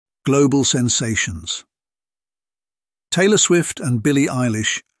Global sensations. Taylor Swift and Billie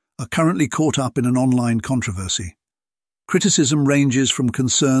Eilish are currently caught up in an online controversy. Criticism ranges from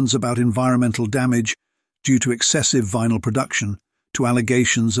concerns about environmental damage due to excessive vinyl production to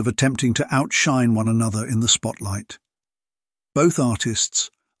allegations of attempting to outshine one another in the spotlight. Both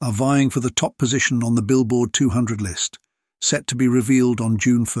artists are vying for the top position on the Billboard 200 list, set to be revealed on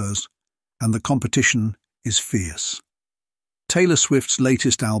June 1st, and the competition is fierce. Taylor Swift's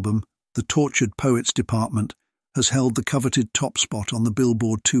latest album, The Tortured Poets Department, has held the coveted top spot on the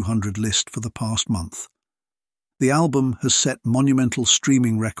Billboard 200 list for the past month. The album has set monumental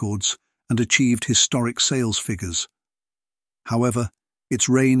streaming records and achieved historic sales figures. However, its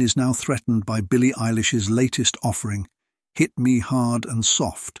reign is now threatened by Billie Eilish's latest offering, Hit Me Hard and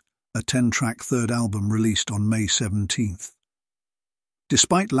Soft, a 10-track third album released on May 17th.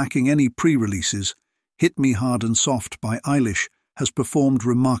 Despite lacking any pre-releases, Hit Me Hard and Soft by Eilish has performed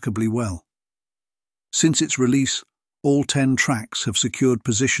remarkably well. Since its release, all 10 tracks have secured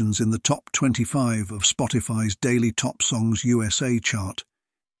positions in the top 25 of Spotify's Daily Top Songs USA chart,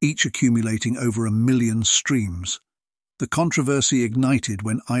 each accumulating over 1 million streams. The controversy ignited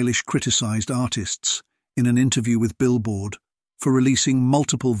when Eilish criticized artists, in an interview with Billboard, for releasing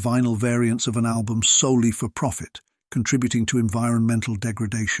multiple vinyl variants of an album solely for profit, contributing to environmental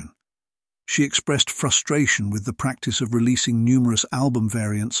degradation. She expressed frustration with the practice of releasing numerous album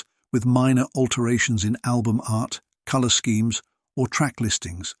variants with minor alterations in album art, color schemes, or track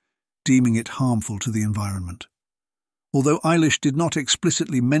listings, deeming it harmful to the environment. Although Eilish did not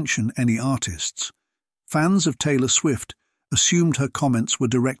explicitly mention any artists, fans of Taylor Swift assumed her comments were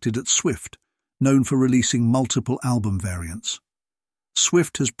directed at Swift, known for releasing multiple album variants.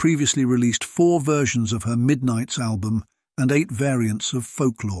 Swift has previously released 4 versions of her Midnights album and 8 variants of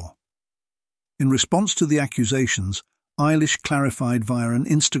Folklore. In response to the accusations, Eilish clarified via an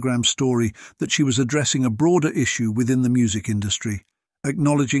Instagram story that she was addressing a broader issue within the music industry,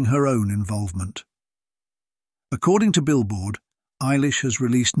 acknowledging her own involvement. According to Billboard, Eilish has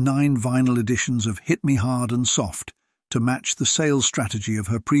released 9 vinyl editions of Hit Me Hard and Soft to match the sales strategy of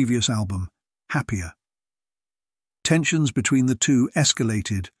her previous album, Happier. Tensions between the two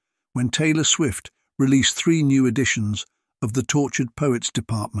escalated when Taylor Swift released 3 new editions of The Tortured Poets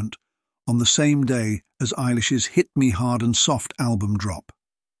Department on the same day as Eilish's Hit Me Hard and Soft album drop.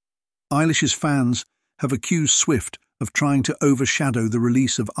 Eilish's fans have accused Swift of trying to overshadow the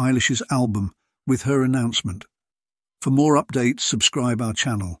release of Eilish's album with her announcement. For more updates, subscribe our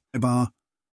channel.